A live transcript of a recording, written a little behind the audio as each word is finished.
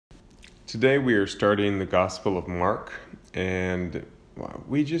Today we are starting the Gospel of Mark, and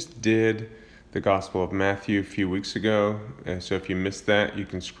we just did the Gospel of Matthew a few weeks ago. So if you missed that, you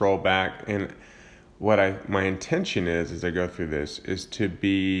can scroll back. And my intention is, as I go through this, is to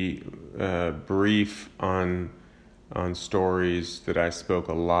be brief on stories that I spoke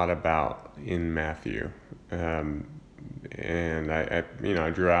a lot about in Matthew. And I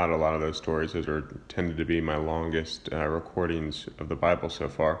drew out a lot of those stories. Those tended to be my longest recordings of the Bible so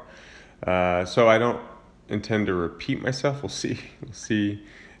far. So I don't intend to repeat myself. We'll see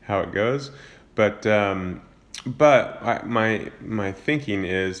how it goes. But my thinking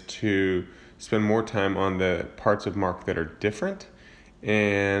is to spend more time on the parts of Mark that are different,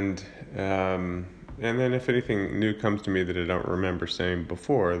 and then if anything new comes to me that I don't remember saying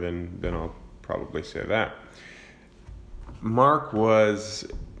before, then I'll probably say that. Mark was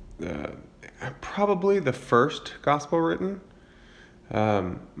probably the first gospel written.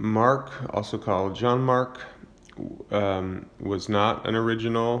 Mark, also called John Mark, was not an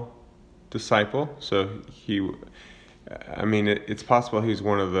original disciple. So it's possible he's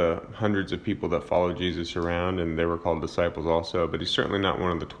one of the hundreds of people that followed Jesus around, and they were called disciples also, but he's certainly not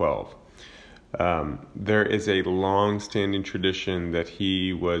one of the 12. There is a long-standing tradition that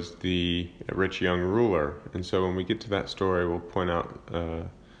he was the rich young ruler, and so when we get to that story, we'll point out a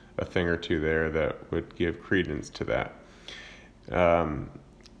thing or two there that would give credence to that.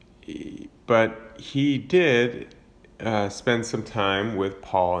 But he did spend some time with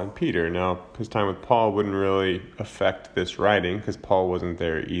Paul and Peter. Now, his time with Paul wouldn't really affect this writing because Paul wasn't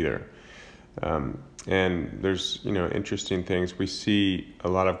there either. And there's, interesting things. We see a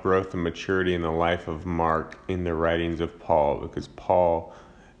lot of growth and maturity in the life of Mark in the writings of Paul, because Paul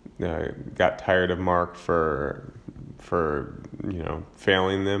got tired of Mark for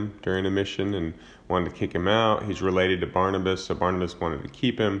failing them during a mission and wanted to kick him out. He's related to Barnabas, so Barnabas wanted to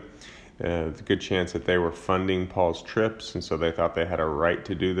keep him. There's a good chance that they were funding Paul's trips, and so they thought they had a right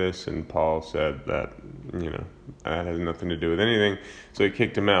to do this, and Paul said that, that has nothing to do with anything, so he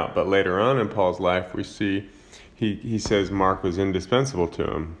kicked him out. But later on in Paul's life, we see he says Mark was indispensable to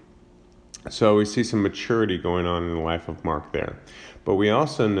him. So we see some maturity going on in the life of Mark there. But we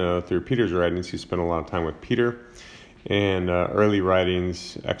also know through Peter's writings, he spent a lot of time with Peter. And early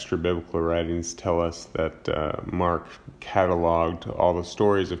writings, extra-biblical writings, tell us that Mark cataloged all the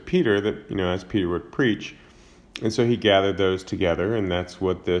stories of Peter that, as Peter would preach. And so he gathered those together, and that's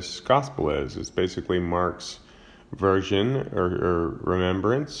what this gospel is. It's basically Mark's version or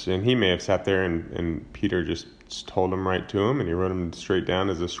remembrance. And he may have sat there and Peter just told him right to him, and he wrote them straight down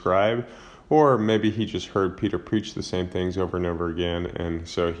as a scribe. Or maybe he just heard Peter preach the same things over and over again, and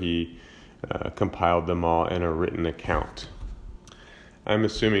so he compiled them all in a written account. I'm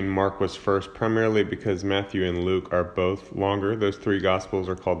assuming Mark was first primarily because Matthew and Luke are both longer. Those three Gospels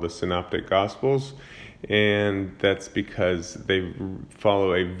are called the Synoptic Gospels, and that's because they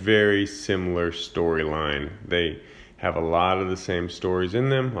follow a very similar storyline. They have a lot of the same stories in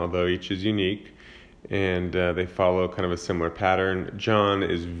them, although each is unique, and they follow kind of a similar pattern. John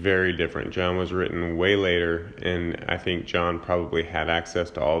is very different. John was written way later, and I think John probably had access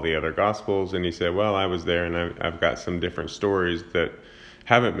to all the other Gospels, and he said, well, I was there, and I've got some different stories that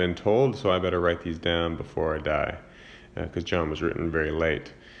haven't been told, so I better write these down before I die, because John was written very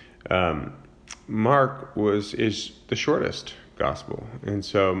late. Mark is the shortest Gospel, and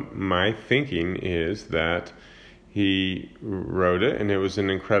so my thinking is that he wrote it, and it was an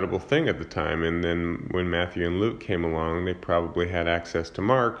incredible thing at the time. And then when Matthew and Luke came along, they probably had access to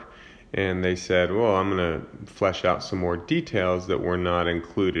Mark, and they said, well, I'm going to flesh out some more details that were not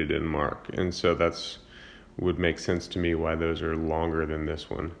included in Mark. And so would make sense to me why those are longer than this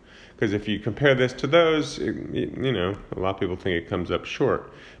one. Because if you compare this to those, a lot of people think it comes up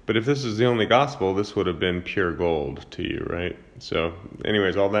short. But if this is the only gospel, this would have been pure gold to you, right? So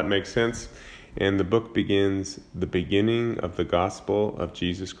anyways, all that makes sense. And the book begins, the beginning of the gospel of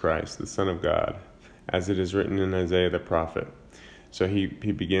Jesus Christ, the Son of God, as it is written in Isaiah the prophet. So he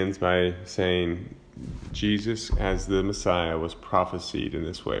begins by saying Jesus as the Messiah was prophesied in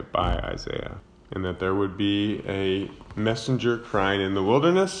this way by Isaiah, and that there would be a messenger crying in the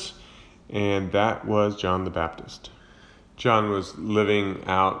wilderness, and that was John the Baptist. John was living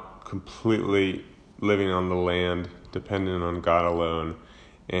on the land, dependent on God alone,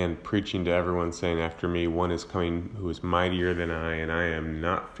 and preaching to everyone, saying, after me one is coming who is mightier than I, and I am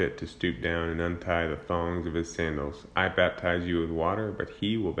not fit to stoop down and untie the thongs of his sandals. I baptize you with water, but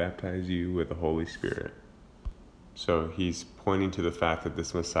he will baptize you with the Holy Spirit. So he's pointing to the fact that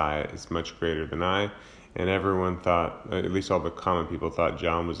this Messiah is much greater than I, and everyone thought, at least all the common people thought,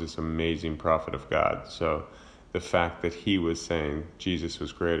 John was this amazing prophet of God. So the fact that he was saying Jesus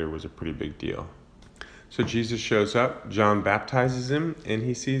was greater was a pretty big deal. So Jesus shows up, John baptizes him, and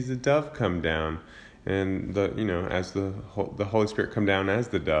he sees the dove come down, and as the Holy Spirit come down as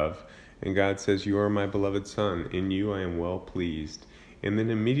the dove, and God says, "You are my beloved Son, in you I am well pleased." And then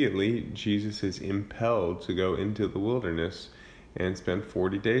immediately Jesus is impelled to go into the wilderness and spend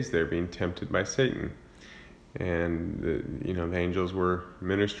 40 days there being tempted by Satan. And the angels were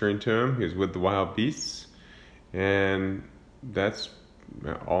ministering to him. He was with the wild beasts, and that's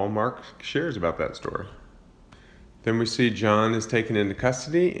all Mark shares about that story. Then we see John is taken into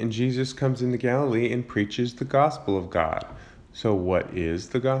custody, and Jesus comes into Galilee and preaches the gospel of God. So what is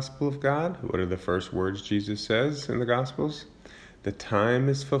the gospel of God? What are the first words Jesus says in the Gospels? "The time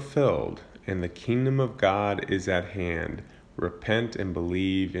is fulfilled, and the kingdom of God is at hand. Repent and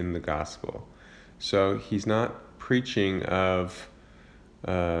believe in the gospel." So he's not preaching of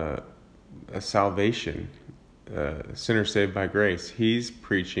a salvation, sinners saved by grace. He's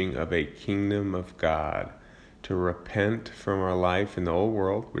preaching of a kingdom of God, to repent from our life in the old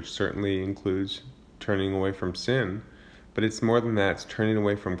world, which certainly includes turning away from sin. But it's more than that. It's turning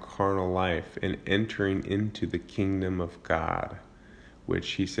away from carnal life and entering into the kingdom of God,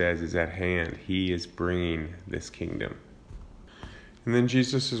 which he says is at hand. He is bringing this kingdom. And then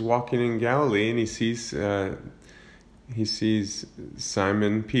Jesus is walking in Galilee, and he sees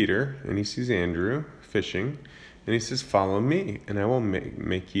Simon Peter, and he sees Andrew fishing, and he says, "Follow me, and I will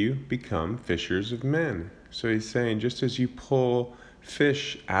make you become fishers of men." So he's saying, just as you pull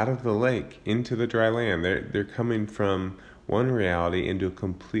fish out of the lake into the dry land, they're coming from one reality into a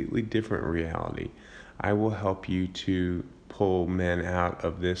completely different reality. I will help you to pull men out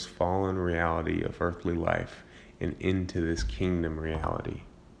of this fallen reality of earthly life and into this kingdom reality.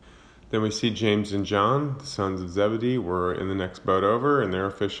 Then we see James and John, the sons of Zebedee, were in the next boat over, and they're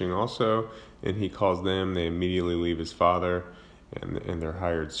fishing also, and he calls them. They immediately leave his father and their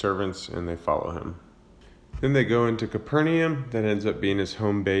hired servants, and they follow him. Then they go into Capernaum. That ends up being his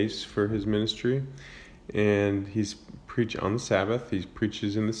home base for his ministry, and he's preach on the Sabbath. He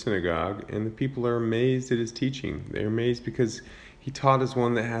preaches in the synagogue, and the people are amazed at his teaching. They're amazed because he taught as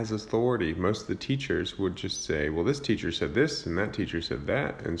one that has authority. Most of the teachers would just say, well, this teacher said this, and that teacher said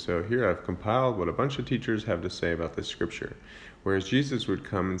that, and so here I've compiled what a bunch of teachers have to say about this scripture. Whereas Jesus would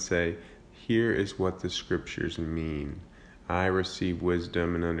come and say, here is what the scriptures mean. I receive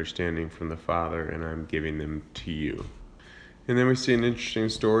wisdom and understanding from the Father, and I'm giving them to you. And then we see an interesting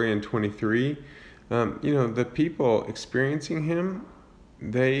story in 23. The people experiencing him,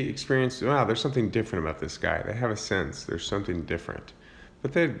 they experience, wow, there's something different about this guy. They have a sense there's something different.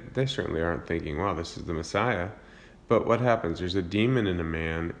 But they certainly aren't thinking, wow, this is the Messiah. But what happens? There's a demon in a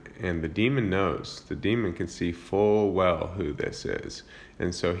man, and the demon knows. The demon can see full well who this is.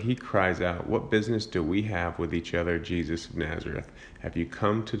 And so he cries out, what business do we have with each other, Jesus of Nazareth? Have you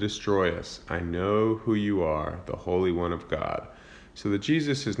come to destroy us? I know who you are, the Holy One of God. So that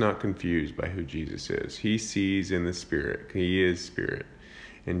Jesus is not confused by who Jesus is. He sees in the Spirit. He is Spirit.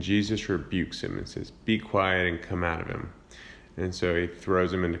 And Jesus rebukes him and says, be quiet and come out of him. And so he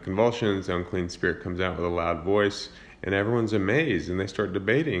throws him into convulsions. The unclean spirit comes out with a loud voice, and everyone's amazed, and they start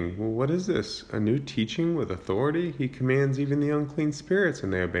debating, well, what is this? A new teaching with authority? He commands even the unclean spirits,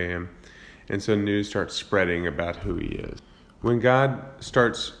 and they obey him. And so news starts spreading about who he is. When God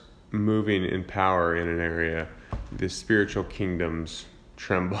starts moving in power in an area, the spiritual kingdoms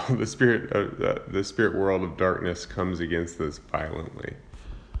tremble. The spirit world of darkness comes against this violently.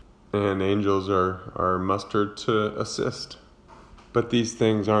 And angels are mustered to assist. But these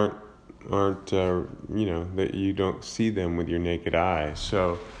things aren't that you don't see them with your naked eye.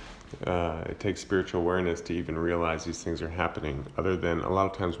 So it takes spiritual awareness to even realize these things are happening. Other than a lot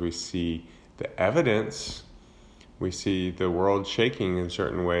of times we see the evidence, we see the world shaking in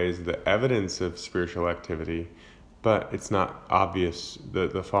certain ways, the evidence of spiritual activity, but it's not obvious.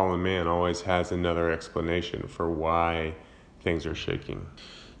 The fallen man always has another explanation for why things are shaking.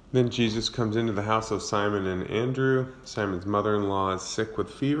 Then Jesus comes into the house of Simon and Andrew. Simon's mother-in-law is sick with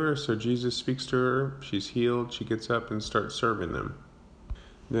fever, so Jesus speaks to her. She's healed. She gets up and starts serving them.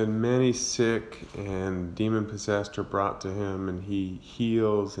 Then many sick and demon-possessed are brought to him, and he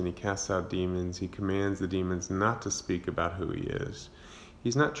heals and he casts out demons. He commands the demons not to speak about who he is.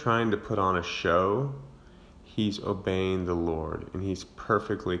 He's not trying to put on a show. He's obeying the Lord, and he's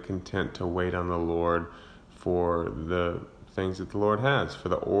perfectly content to wait on the Lord for the things that the Lord has, for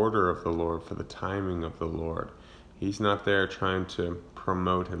the order of the Lord, for the timing of the Lord. He's not there trying to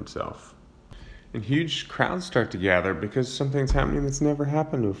promote himself. And huge crowds start to gather because something's happening that's never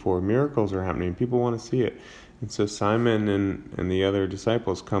happened before. Miracles are happening. People want to see it. And so Simon and the other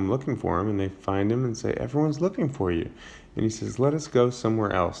disciples come looking for him, and they find him and say, "Everyone's looking for you." And he says, "Let us go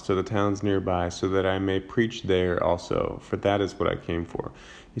somewhere else, to the towns nearby, so that I may preach there also, for that is what I came for."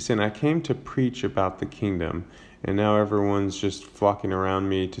 He said, "I came to preach about the kingdom, and now everyone's just flocking around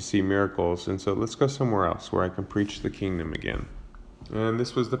me to see miracles, and so let's go somewhere else where I can preach the kingdom again." And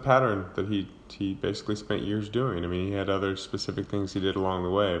this was the pattern that he basically spent years doing. I mean, he had other specific things he did along the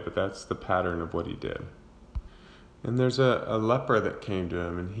way, but that's the pattern of what he did. And there's a leper that came to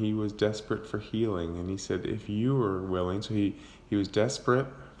him, and he was desperate for healing. And he said, "If you were willing," so he was desperate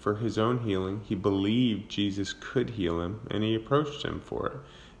for his own healing. He believed Jesus could heal him, and he approached him for it.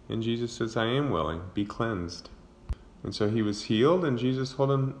 And Jesus says, "I am willing, be cleansed." And so he was healed, and Jesus told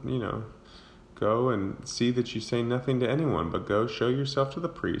him, "Go and see that you say nothing to anyone, but go show yourself to the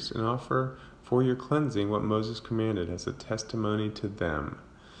priest and offer for your cleansing what Moses commanded as a testimony to them."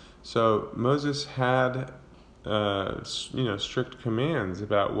 So Moses had strict commands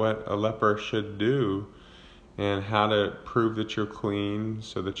about what a leper should do and how to prove that you're clean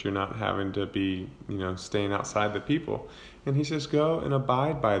so that you're not having to be, staying outside the people. And he says, "Go and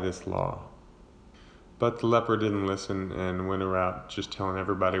abide by this law." But the leper didn't listen and went around just telling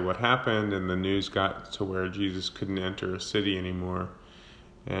everybody what happened, and the news got to where Jesus couldn't enter a city anymore.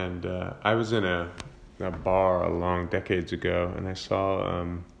 And I was in a bar long decades ago, and I saw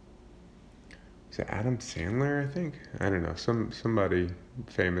was it Adam Sandler, I think? I don't know, somebody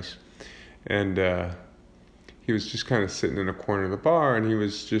famous. And he was just kind of sitting in a corner of the bar, and he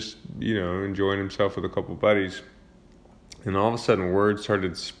was just, enjoying himself with a couple buddies. And all of a sudden, word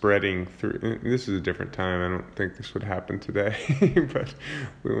started spreading through. This is a different time. I don't think this would happen today, but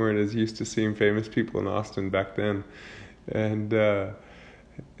we weren't as used to seeing famous people in Austin back then. And the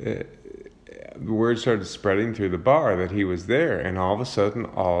word started spreading through the bar that he was there, and all of a sudden,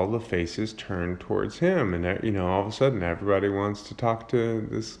 all the faces turned towards him, and all of a sudden, everybody wants to talk to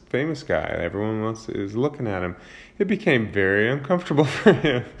this famous guy. Everyone is looking at him. It became very uncomfortable for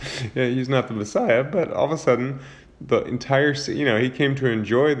him. Yeah, he's not the Messiah, but all of a sudden, the entire scene, he came to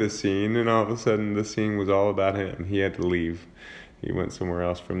enjoy the scene, and all of a sudden, the scene was all about him. He had to leave. He went somewhere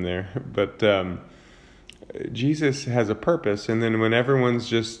else from there, but. Jesus has a purpose, and then when everyone's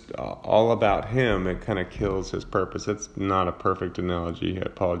just all about him, it kind of kills his purpose. That's not a perfect analogy, I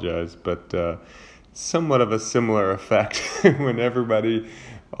apologize, but somewhat of a similar effect. When everybody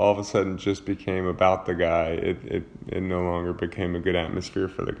all of a sudden just became about the guy, it no longer became a good atmosphere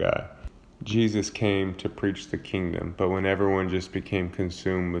for the guy. Jesus came to preach the kingdom, but when everyone just became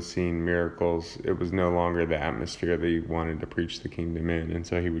consumed with seeing miracles, it was no longer the atmosphere that he wanted to preach the kingdom in, and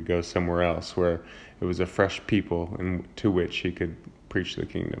so he would go somewhere else where it was a fresh people to which he could preach the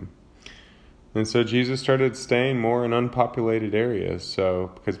kingdom. And so Jesus started staying more in unpopulated areas,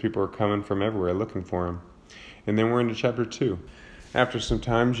 because people were coming from everywhere looking for him. And then we're into chapter 2. After some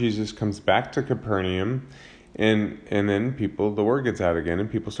time, Jesus comes back to Capernaum, and then the word gets out again,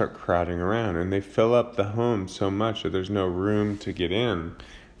 and people start crowding around, and they fill up the home so much that there's no room to get in.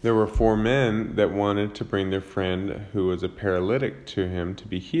 There were 4 men that wanted to bring their friend who was a paralytic to him to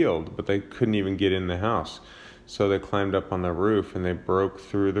be healed, but they couldn't even get in the house. So they climbed up on the roof, and they broke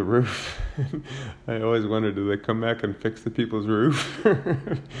through the roof. I always wondered, do they come back and fix the people's roof?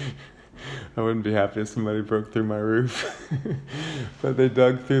 I wouldn't be happy if somebody broke through my roof. But they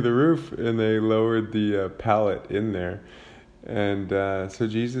dug through the roof, and they lowered the pallet in there. And so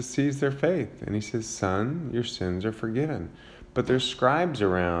Jesus sees their faith, and he says, "Son, your sins are forgiven." But there's scribes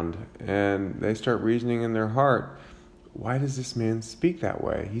around, and they start reasoning in their heart, "Why does this man speak that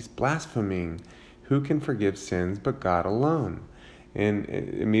way? He's blaspheming. Who can forgive sins but God alone?" And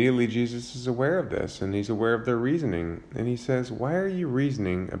immediately Jesus is aware of this, and he's aware of their reasoning. And he says, "Why are you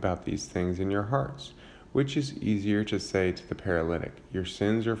reasoning about these things in your hearts? Which is easier to say to the paralytic, 'Your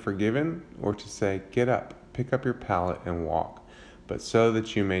sins are forgiven,' or to say, 'Get up, pick up your pallet and walk'? But so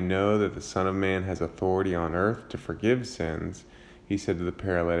that you may know that the Son of Man has authority on earth to forgive sins," he said to the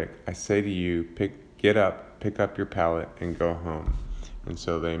paralytic, "I say to you, get up, pick up your pallet, and go home." And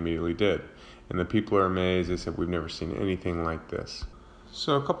so they immediately did. And the people are amazed. They said, "We've never seen anything like this."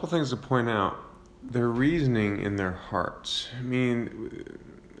 So a couple things to point out. They're reasoning in their hearts. I mean,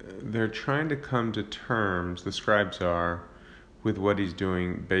 they're trying to come to terms, the scribes are, with what he's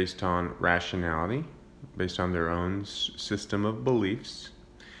doing based on rationality, based on their own system of beliefs,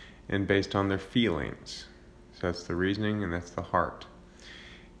 and based on their feelings. So that's the reasoning, and that's the heart.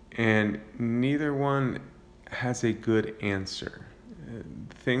 And neither one has a good answer.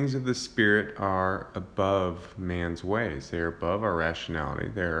 Things of the Spirit are above man's ways. They're above our rationality.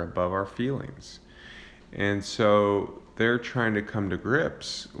 They're above our feelings. And so they're trying to come to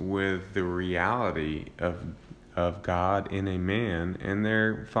grips with the reality of of God in a man, and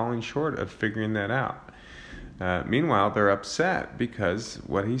they're falling short of figuring that out. Meanwhile, they're upset because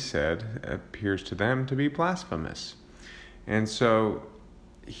what he said appears to them to be blasphemous. And so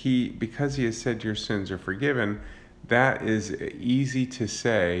because he has said your sins are forgiven, that is easy to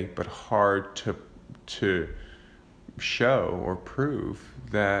say, but hard to show or prove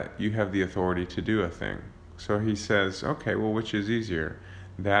that you have the authority to do a thing. So he says, okay, well, which is easier,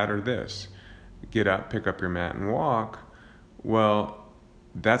 that or this? Get up, pick up your mat, and walk. Well,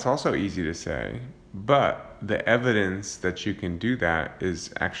 that's also easy to say, but the evidence that you can do that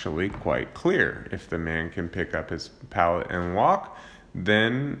is actually quite clear. If the man can pick up his pallet and walk,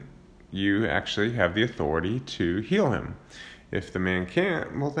 then you actually have the authority to heal him. If the man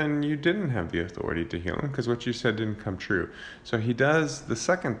can't, well, then you didn't have the authority to heal him because what you said didn't come true. So he does the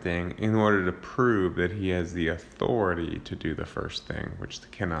second thing in order to prove that he has the authority to do the first thing, which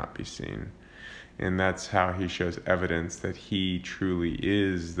cannot be seen. And that's how he shows evidence that he truly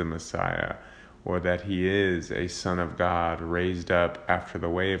is the Messiah, or that he is a Son of God, raised up after the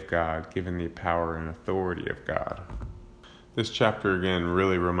way of God, given the power and authority of God. This chapter, again,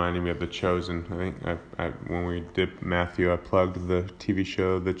 really reminded me of The Chosen. I think when we did Matthew, I plugged the TV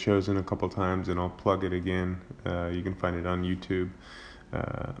show The Chosen a couple times, and I'll plug it again. You can find it on YouTube.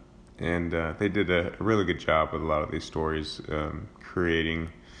 And they did a really good job with a lot of these stories, creating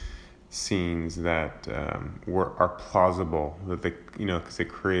scenes that are plausible, that they, because they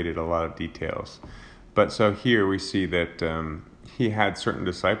created a lot of details. But so here we see that he had certain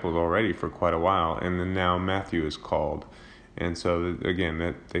disciples already for quite a while, and then now Matthew is called. And so, again,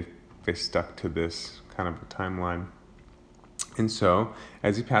 that they stuck to this kind of a timeline. And so,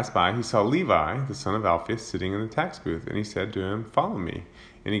 as he passed by, he saw Levi, the son of Alphaeus, sitting in the tax booth. And he said to him, "Follow me."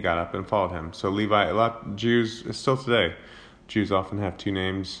 And he got up and followed him. So Levi, a lot of Jews, still today, Jews often have two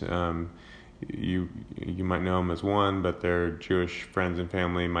names. You might know them as one, but their Jewish friends and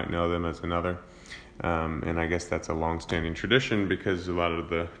family might know them as another. And I guess that's a long-standing tradition because a lot of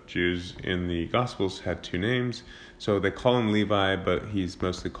the Jews in the Gospels had two names. So they call him Levi, but he's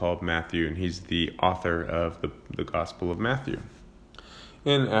mostly called Matthew, and he's the author of the Gospel of Matthew.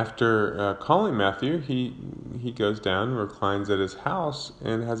 And after calling Matthew, he goes down and reclines at his house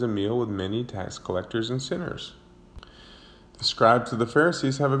and has a meal with many tax collectors and sinners. The scribes of the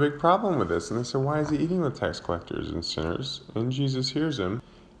Pharisees have a big problem with this, and they say, "Why is he eating with tax collectors and sinners?" And Jesus hears him.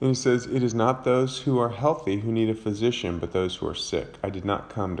 And he says, "It is not those who are healthy who need a physician, but those who are sick. I did not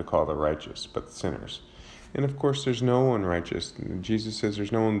come to call the righteous, but the sinners." And of course, there's no one righteous. Jesus says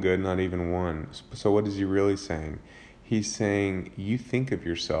there's no one good, not even one. So what is he really saying? He's saying, you think of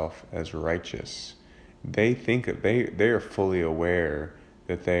yourself as righteous. They are fully aware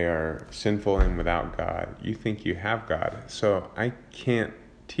that they are sinful and without God. You think you have God. So I can't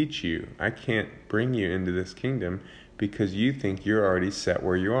teach you. I can't bring you into this kingdom because you think you're already set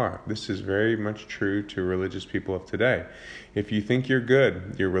where you are. This is very much true to religious people of today. If you think you're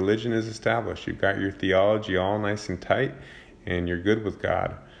good, your religion is established, you've got your theology all nice and tight, and you're good with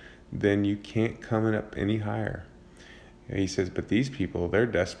God, then you can't come up any higher. He says, but these people, they're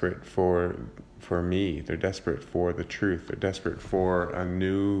desperate for me. They're desperate for the truth. They're desperate for a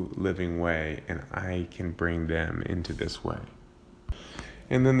new living way, and I can bring them into this way.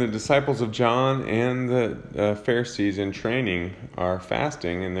 And then the disciples of John and the Pharisees in training are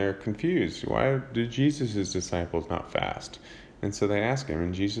fasting, and they're confused. Why do Jesus' disciples not fast? And so they ask him,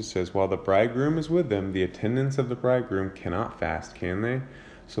 and Jesus says, while the bridegroom is with them, the attendants of the bridegroom cannot fast, can they?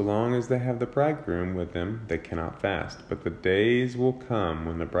 So long as they have the bridegroom with them, they cannot fast. But the days will come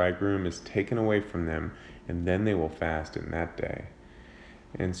when the bridegroom is taken away from them, and then they will fast in that day.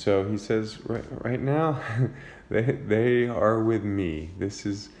 And so he says, right now, they are with me. This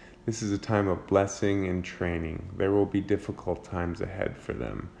is a time of blessing and training. There will be difficult times ahead for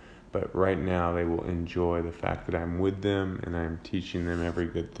them. But right now they will enjoy the fact that I'm with them and I'm teaching them every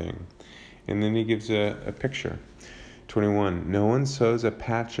good thing. And then he gives a picture. 21, no one sews a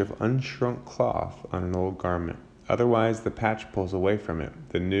patch of unshrunk cloth on an old garment. Otherwise, the patch pulls away from it,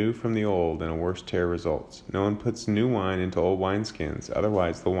 the new from the old, and a worse tear results. No one puts new wine into old wineskins.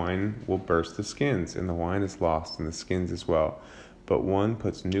 Otherwise, the wine will burst the skins, and the wine is lost, and the skins as well. But one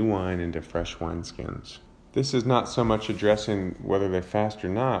puts new wine into fresh wineskins. This is not so much addressing whether they fast or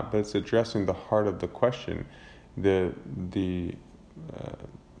not, but it's addressing the heart of the question. The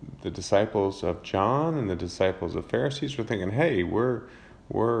disciples of John and the disciples of Pharisees were thinking, hey, we're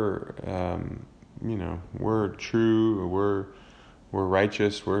true, we're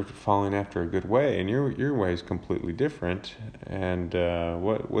righteous, we're following after a good way, and your way is completely different. And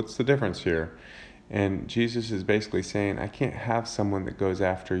what's the difference here? And Jesus is basically saying, I can't have someone that goes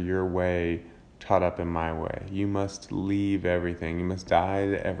after your way caught up in my way. You must leave everything. You must die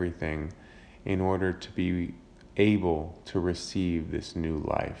to everything in order to be able to receive this new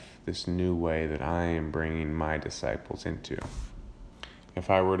life, this new way that I am bringing my disciples into. If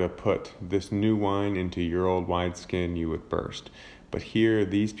I were to put this new wine into your old wineskin, you would burst. But here,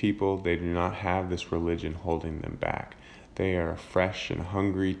 these people, they do not have this religion holding them back. They are fresh and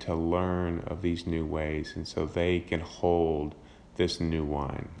hungry to learn of these new ways, and so they can hold this new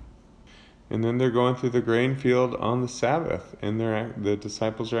wine. And then they're going through the grain field on the Sabbath, and the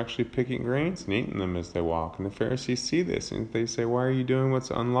disciples are actually picking grains and eating them as they walk. And the Pharisees see this, and they say, "Why are you doing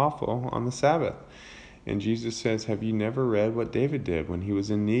what's unlawful on the Sabbath?" And Jesus says, "Have you never read what David did when he was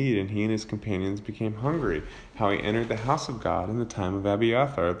in need and he and his companions became hungry? How he entered the house of God in the time of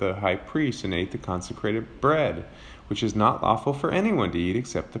Abiathar, the high priest, and ate the consecrated bread, which is not lawful for anyone to eat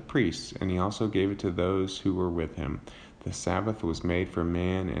except the priests. And he also gave it to those who were with him. The Sabbath was made for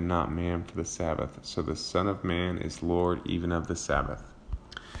man and not man for the Sabbath. So the Son of Man is Lord even of the Sabbath."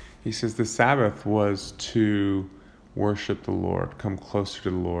 He says the Sabbath was to worship the Lord, come closer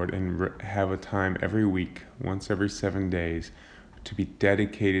to the Lord, and have a time every week, once every 7 days, to be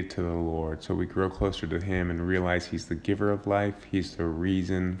dedicated to the Lord. So we grow closer to Him and realize He's the giver of life, He's the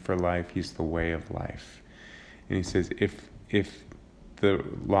reason for life, He's the way of life. And he says if the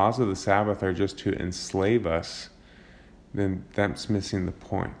laws of the Sabbath are just to enslave us, then that's missing the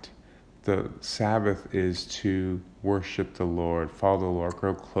point. The Sabbath is to worship the Lord, follow the Lord,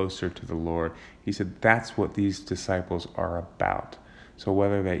 grow closer to the Lord. He said that's what these disciples are about. So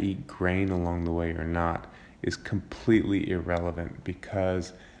whether they eat grain along the way or not is completely irrelevant,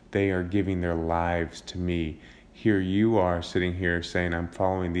 because they are giving their lives to me. Here you are sitting here saying, "I'm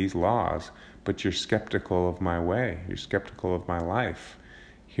following these laws," but you're skeptical of my way. You're skeptical of my life.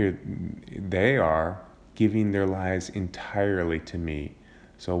 Here they are giving their lives entirely to me.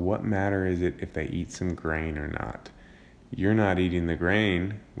 So what matter is it if they eat some grain or not? You're not eating the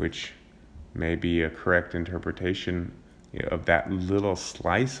grain, which may be a correct interpretation of that little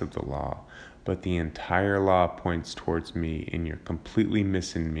slice of the law, but the entire law points towards me, and you're completely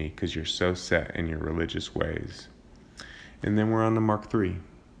missing me because you're so set in your religious ways. And then we're on to Mark 3.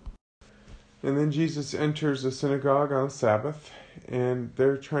 And then Jesus enters a synagogue on a Sabbath, and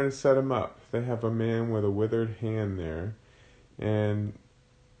they're trying to set him up. They have a man with a withered hand there, and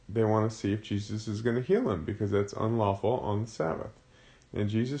they want to see if Jesus is going to heal him, because that's unlawful on the Sabbath. And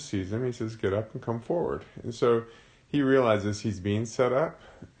Jesus sees him. He says, "Get up and come forward." And so he realizes he's being set up,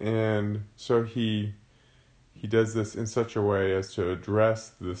 and so he does this in such a way as to address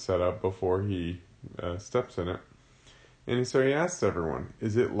the setup before he steps in it. And so he asks everyone,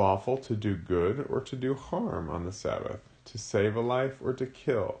 "Is it lawful to do good or to do harm on the Sabbath, to save a life or to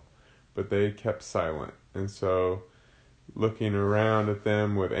kill?" But they kept silent. And so, looking around at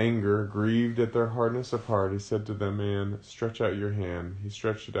them with anger, grieved at their hardness of heart, he said to the man, "Stretch out your hand." He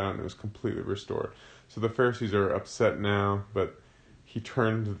stretched it out, and it was completely restored. So the Pharisees are upset now, but he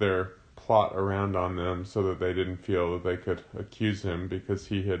turned their plot around on them so that they didn't feel that they could accuse him, because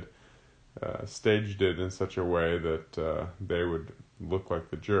he had staged it in such a way that they would look like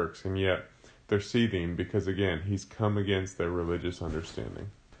the jerks. And yet they're seething because, again, he's come against their religious understanding.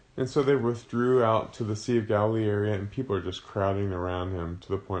 And so they withdrew out to the Sea of Galilee area, and people are just crowding around him to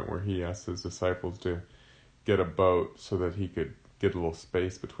the point where he asked his disciples to get a boat so that he could get a little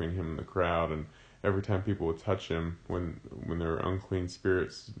space between him and the crowd. And every time people would touch him, when there were unclean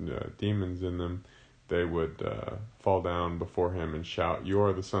spirits, demons in them, they would fall down before him and shout, "You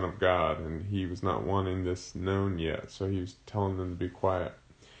are the Son of God." And he was not wanting this known yet, so he was telling them to be quiet.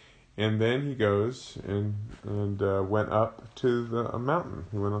 And then he goes and went up to a mountain.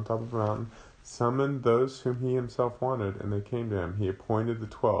 He went on top of a mountain, summoned those whom he himself wanted, and they came to him. He appointed the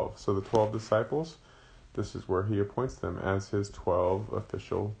 12. So the 12 disciples, this is where he appoints them as his 12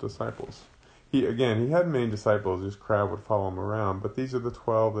 official disciples. He had many disciples. His crowd would follow him around, but these are the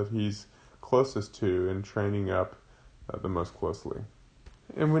 12 that he's closest to and training up the most closely.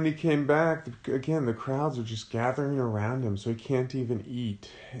 And when he came back, again, the crowds are just gathering around him, so he can't even eat.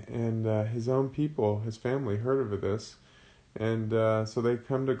 And his own people, his family, heard of this, and so they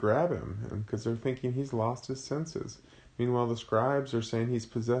come to grab him, because they're thinking he's lost his senses. Meanwhile, the scribes are saying he's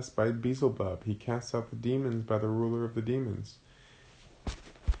possessed by Beelzebub. He casts out the demons by the ruler of the demons.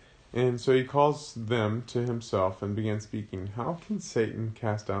 And so he calls them to himself and began speaking. "How can Satan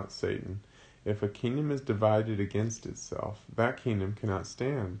cast out Satan? If a kingdom is divided against itself, that kingdom cannot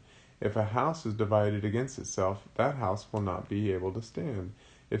stand. If a house is divided against itself, that house will not be able to stand.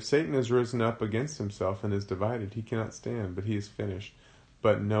 If Satan has risen up against himself and is divided, he cannot stand, but he is finished.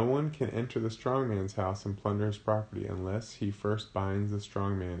 But no one can enter the strong man's house and plunder his property unless he first binds the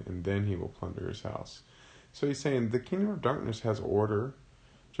strong man, and then he will plunder his house. So he's saying the kingdom of darkness has order,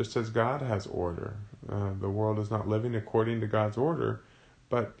 just as God has order. The world is not living according to God's order,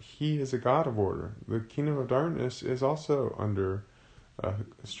 but he is a God of order. The kingdom of darkness is also under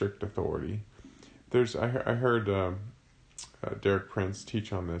strict authority. I heard Derek Prince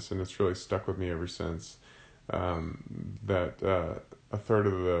teach on this, and it's really stuck with me ever since, that a third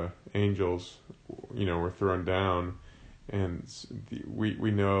of the angels, were thrown down, and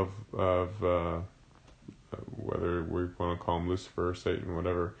we know of whether we want to call him Lucifer, Satan,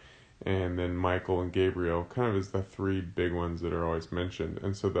 whatever, and then Michael and Gabriel, kind of as the three big ones that are always mentioned.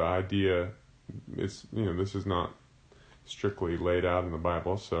 And so the idea is, this is not strictly laid out in the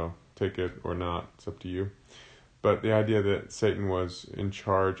Bible, so take it or not, it's up to you. But the idea that Satan was in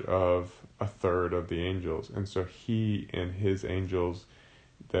charge of a third of the angels, and so he and his angels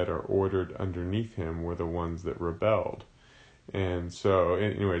that are ordered underneath him were the ones that rebelled. And so,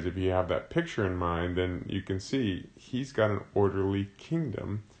 anyways, if you have that picture in mind, then you can see he's got an orderly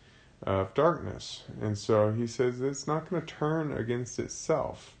kingdom of darkness. And so he says it's not going to turn against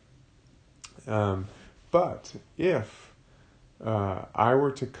itself. But if I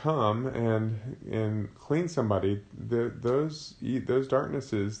were to come and clean somebody, those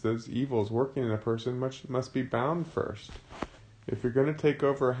darknesses, those evils working in a person must be bound first. If you're going to take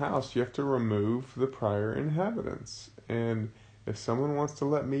over a house, you have to remove the prior inhabitants. And if someone wants to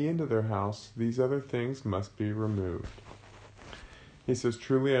let me into their house, these other things must be removed. He says,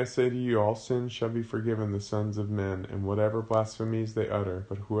 truly I say to you, all sins shall be forgiven the sons of men, and whatever blasphemies they utter.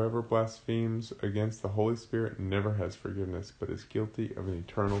 But whoever blasphemes against the Holy Spirit never has forgiveness, but is guilty of an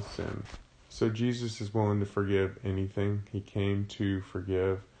eternal sin. So Jesus is willing to forgive anything. He came to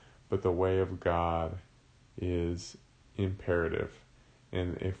forgive, but the way of God is imperative.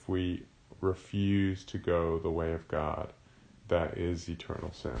 And if we refuse to go the way of God, that is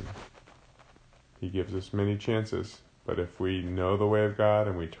eternal sin. He gives us many chances, but if we know the way of God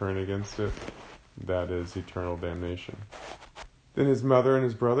and we turn against it, that is eternal damnation. Then his mother and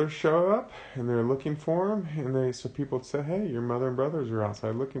his brothers show up, and they're looking for him, and so people say, hey, your mother and brothers are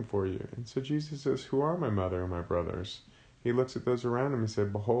outside looking for you. And so Jesus says, who are my mother and my brothers? He looks at those around him and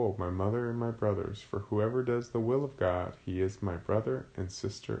said, behold, my mother and my brothers, for whoever does the will of God, he is my brother and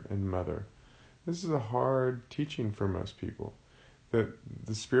sister and mother. This is a hard teaching for most people, that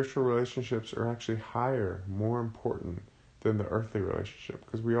the spiritual relationships are actually higher, more important than the earthly relationship.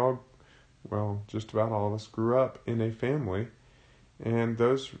 Because we all, just about all of us grew up in a family, and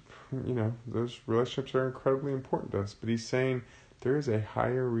those relationships are incredibly important to us. But he's saying there is a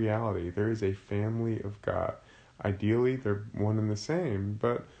higher reality. There is a family of God. Ideally, they're one and the same,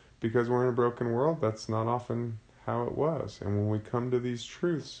 but because we're in a broken world, that's not often how it was. And when we come to these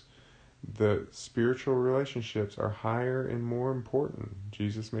truths, the spiritual relationships are higher and more important.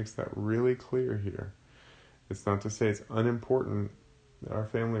 Jesus makes that really clear here. It's not to say it's unimportant, our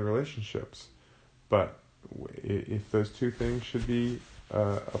family relationships, but if those two things should be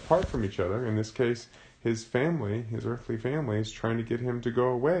apart from each other, in this case, his family, his earthly family, is trying to get him to go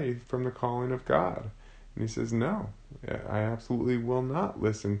away from the calling of God. And he says, no, I absolutely will not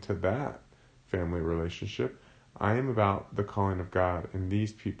listen to that family relationship. I am about the calling of God, and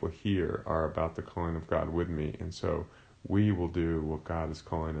these people here are about the calling of God with me, and so we will do what God is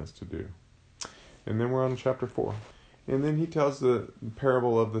calling us to do. And then we're on chapter 4. And then he tells the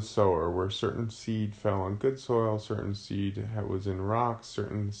parable of the sower, where certain seed fell on good soil, certain seed was in rocks,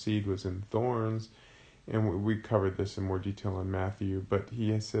 certain seed was in thorns. And we covered this in more detail in Matthew, but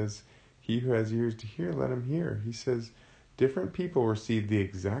he says, he who has ears to hear, let him hear. He says, different people receive the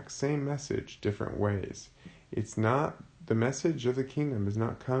exact same message different ways. It's not, the message of the kingdom is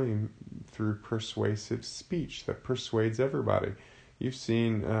not coming through persuasive speech that persuades everybody. You've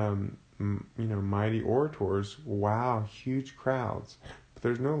seen, mighty orators wow huge crowds, but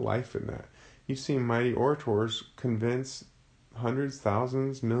there's no life in that. You've seen mighty orators convince hundreds,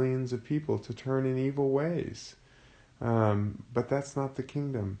 thousands, millions of people to turn in evil ways. But that's not the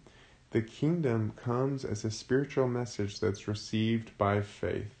kingdom. The kingdom comes as a spiritual message that's received by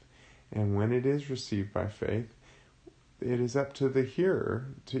faith. And when it is received by faith, it is up to the hearer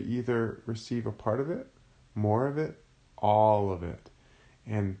to either receive a part of it, more of it, all of it.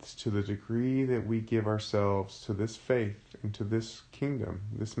 And to the degree that we give ourselves to this faith and to this kingdom,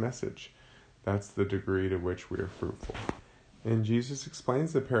 this message, that's the degree to which we are fruitful. And Jesus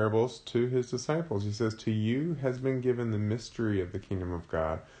explains the parables to his disciples. He says, to you has been given the mystery of the kingdom of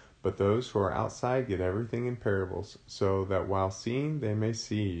God, but those who are outside get everything in parables, so that while seeing they may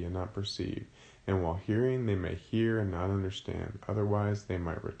see and not perceive, And while hearing, they may hear and not understand. Otherwise, they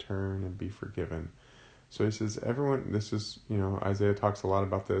might return and be forgiven. So he says, everyone, this is, Isaiah talks a lot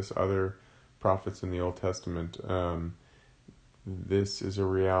about this, other prophets in the Old Testament. This is a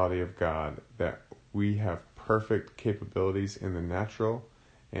reality of God, that we have perfect capabilities in the natural,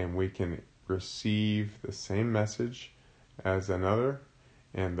 and we can receive the same message as another,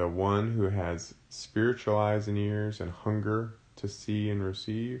 and the one who has spiritual eyes and ears and hunger to see and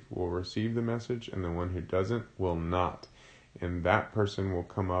receive will receive the message, and the one who doesn't will not. And that person will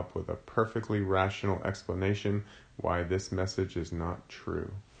come up with a perfectly rational explanation why this message is not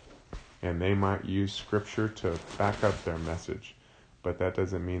true. And they might use scripture to back up their message, but that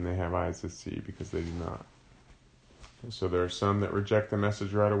doesn't mean they have eyes to see, because they do not. So there are some that reject the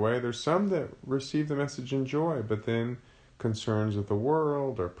message right away. There's some that receive the message in joy, but then concerns of the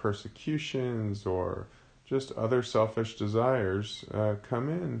world or persecutions or just other selfish desires come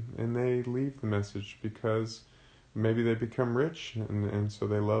in, and they leave the message because maybe they become rich, and so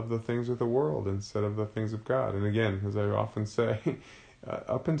they love the things of the world instead of the things of God. And again, as I often say,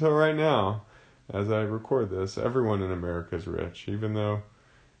 up until right now, as I record this, everyone in America is rich, even though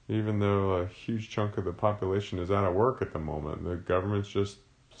a huge chunk of the population is out of work at the moment. The government's just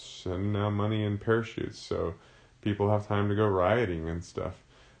sending out money in parachutes, so people have time to go rioting and stuff.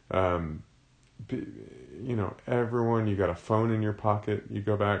 Everyone, you got a phone in your pocket. You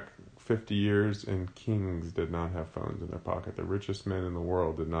go back 50 years and kings did not have phones in their pocket. The richest men in the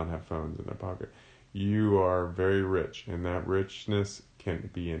world did not have phones in their pocket. You are very rich, and that richness can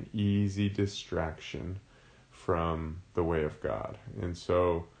be an easy distraction from the way of God. And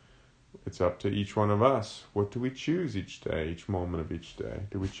so it's up to each one of us. What do we choose each day, each moment of each day?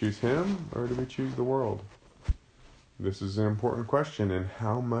 Do we choose Him, or do we choose the world? This is an important question, and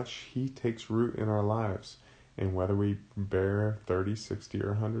how much He takes root in our lives, and whether we bear 30, 60,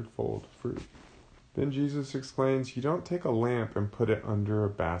 or 100-fold fruit. Then Jesus explains, you don't take a lamp and put it under a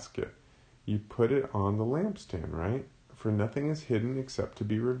basket. You put it on the lampstand, right? For nothing is hidden except to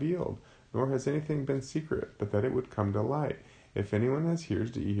be revealed, nor has anything been secret, but that it would come to light. If anyone has ears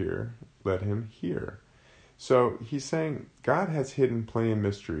to hear, let him hear. So he's saying God has hidden plenty of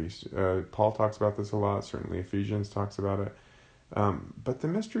mysteries. Paul talks about this a lot, certainly Ephesians talks about it. But the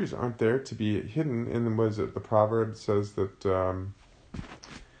mysteries aren't there to be hidden. And was it the proverb says that,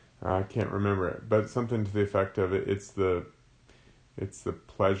 I can't remember it, but something to the effect of it, it's the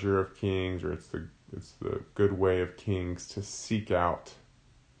pleasure of kings, or it's the good way of kings to seek out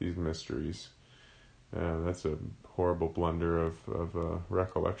these mysteries. That's a horrible blunder of a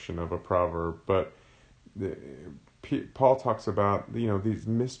recollection of a proverb, but Paul talks about these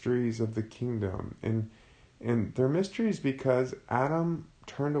mysteries of the kingdom, and they're mysteries because Adam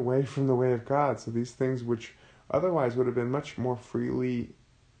turned away from the way of God. So these things which otherwise would have been much more freely,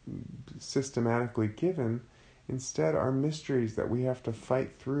 systematically given, instead are mysteries that we have to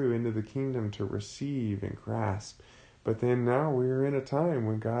fight through into the kingdom to receive and grasp. But then now we are in a time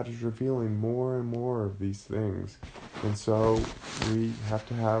when God is revealing more and more of these things. And so we have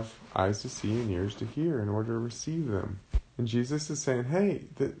to have eyes to see and ears to hear in order to receive them. And Jesus is saying, hey,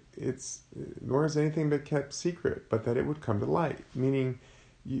 nor is anything but kept secret, but that it would come to light. Meaning,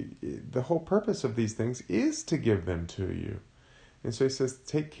 the whole purpose of these things is to give them to you. And so he says,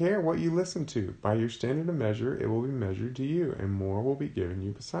 take care what you listen to. By your standard of measure, it will be measured to you, and more will be given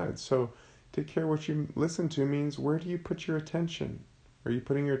you besides. So take care what you listen to means, where do you put your attention? Are you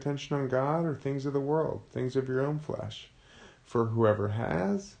putting your attention on God or things of the world, things of your own flesh? For whoever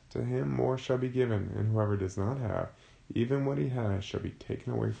has, to him more shall be given, and whoever does not have, even what he has shall be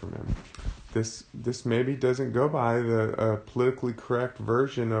taken away from him. This maybe doesn't go by the politically correct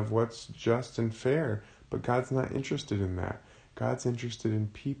version of what's just and fair, but God's not interested in that. God's interested in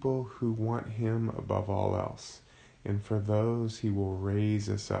people who want Him above all else. And for those, He will raise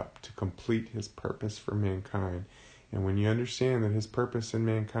us up to complete His purpose for mankind. And when you understand that His purpose in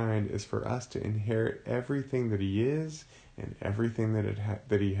mankind is for us to inherit everything that He is and everything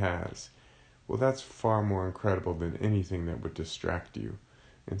that He has, well, that's far more incredible than anything that would distract you.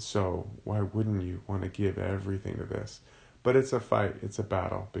 And so, why wouldn't you want to give everything to this? But it's a fight, it's a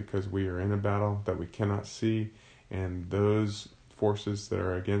battle, because we are in a battle that we cannot see, and those forces that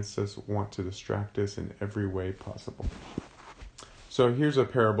are against us want to distract us in every way possible. So here's a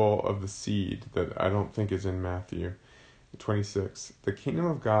parable of the seed that I don't think is in Matthew 26. The kingdom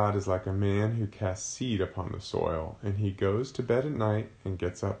of God is like a man who casts seed upon the soil, and he goes to bed at night and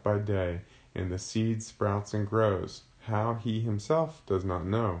gets up by day, and the seed sprouts and grows. How he himself does not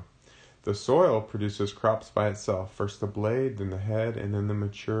know. The soil produces crops by itself, first the blade, then the head, and then the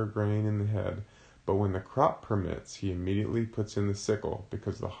mature grain in the head. But when the crop permits, he immediately puts in the sickle,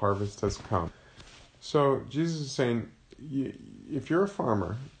 because the harvest has come. So Jesus is saying, if you're a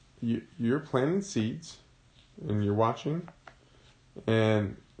farmer, you're planting seeds, and you're watching,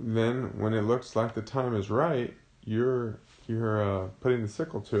 and then when it looks like the time is right, you're putting the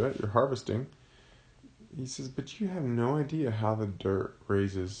sickle to it, you're harvesting. He says, but you have no idea how the dirt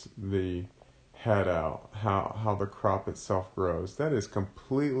raises the head out, how the crop itself grows. That is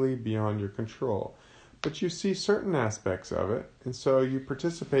completely beyond your control. But you see certain aspects of it, and so you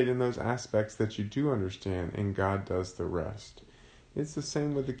participate in those aspects that you do understand, and God does the rest. It's the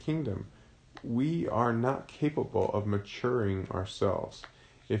same with the kingdom. We are not capable of maturing ourselves.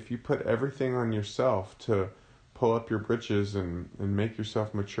 If you put everything on yourself to pull up your britches and make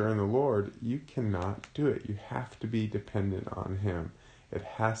yourself mature in the Lord, you cannot do it. You have to be dependent on Him. It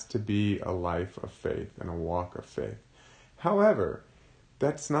has to be a life of faith and a walk of faith. However,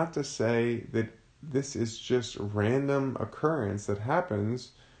 that's not to say that this is just random occurrence that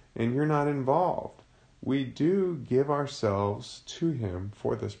happens and you're not involved. We do give ourselves to Him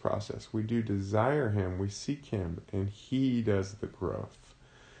for this process. We do desire Him, we seek Him, and He does the growth.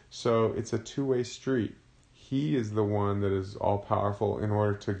 So it's a two-way street. He is the one that is all-powerful in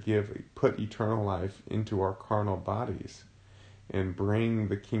order to put eternal life into our carnal bodies and bring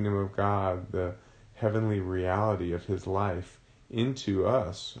the kingdom of God, the heavenly reality of His life, into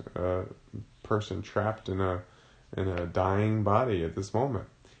us, a person trapped in a dying body at this moment.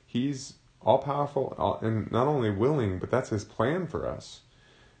 He's all-powerful and not only willing, but that's His plan for us.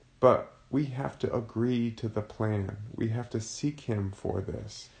 But we have to agree to the plan. We have to seek Him for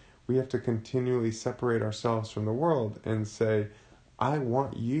this. We have to continually separate ourselves from the world and say, I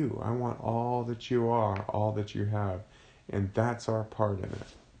want you. I want all that you are, all that you have. And that's our part in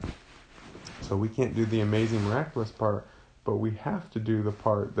it. So we can't do the amazing, miraculous part, but we have to do the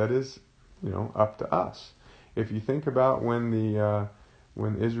part that is, up to us. If you think about when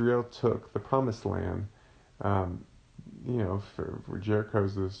Israel took the promised land, for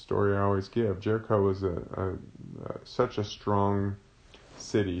Jericho's the story I always give. Jericho was such a strong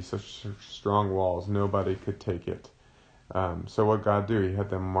city, such strong walls, nobody could take it. So what God do? He had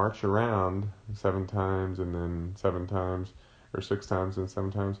them march around 7 times and then 7 times, or 6 times and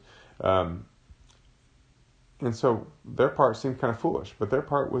 7 times. And so their part seemed kind of foolish, but their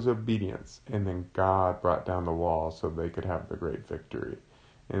part was obedience. And then God brought down the wall so they could have the great victory.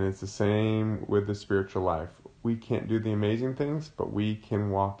 And it's the same with the spiritual life. We can't do the amazing things, but we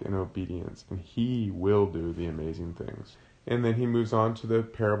can walk in obedience, and He will do the amazing things. And then He moves on to the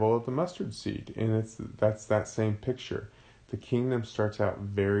parable of the mustard seed, and that's that same picture. The kingdom starts out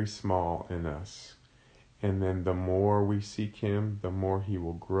very small in us, and then the more we seek Him, the more He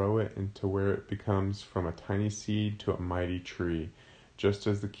will grow it into where it becomes from a tiny seed to a mighty tree. Just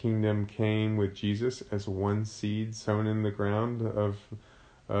as the kingdom came with Jesus as one seed sown in the ground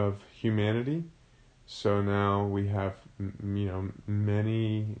of humanity, so now we have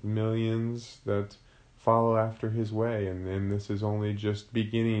many millions that follow after His way, and this is only just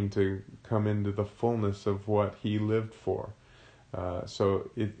beginning to come into the fullness of what He lived for. So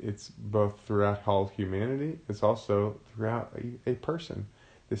it's both throughout all humanity, it's also throughout a person.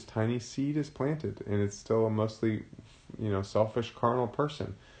 This tiny seed is planted, and it's still a mostly selfish carnal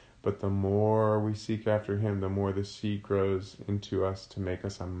person. But the more we seek after Him, the more the seed grows into us to make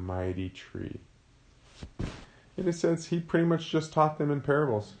us a mighty tree. In a sense, He pretty much just taught them in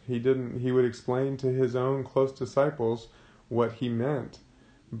parables. He would explain to His own close disciples what He meant.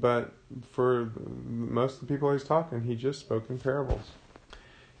 But for most of the people He's talking, He just spoke in parables.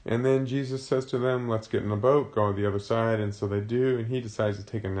 And then Jesus says to them, let's get in a boat, go on the other side. And so they do, and He decides to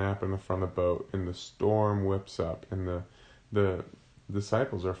take a nap in the front of the boat. And the storm whips up, and the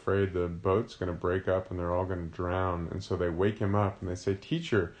disciples are afraid the boat's going to break up and they're all going to drown. And so they wake Him up and they say,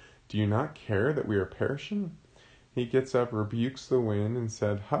 Teacher, do you not care that we are perishing? He gets up, rebukes the wind, and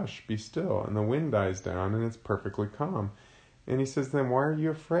said, Hush, be still. And the wind dies down, and it's perfectly calm. And He says, Then why are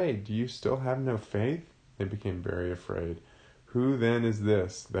you afraid? Do you still have no faith? They became very afraid. Who then is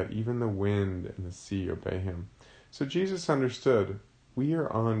this, that even the wind and the sea obey Him? So Jesus understood, we are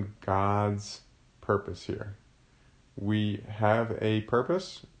on God's purpose here. We have a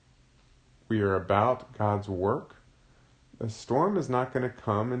purpose. We are about God's work. A storm is not going to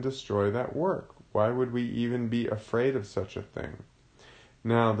come and destroy that work. Why would we even be afraid of such a thing?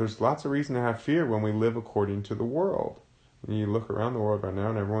 Now, there's lots of reason to have fear when we live according to the world. When you look around the world right now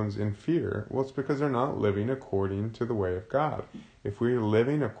and everyone's in fear, well, it's because they're not living according to the way of God. If we're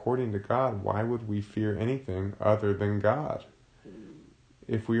living according to God, why would we fear anything other than God?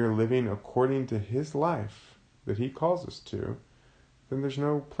 If we are living according to His life that He calls us to, then there's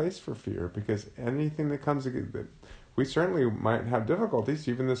no place for fear, because anything that comes, we certainly might have difficulties,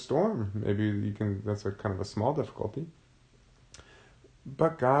 even this storm. Maybe that's a kind of a small difficulty.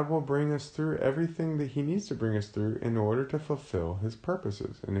 But God will bring us through everything that He needs to bring us through in order to fulfill His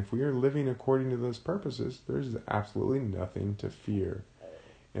purposes. And if we are living according to those purposes, there's absolutely nothing to fear.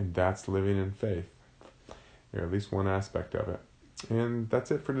 And that's living in faith, or at least one aspect of it. And that's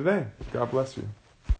it for today. God bless you.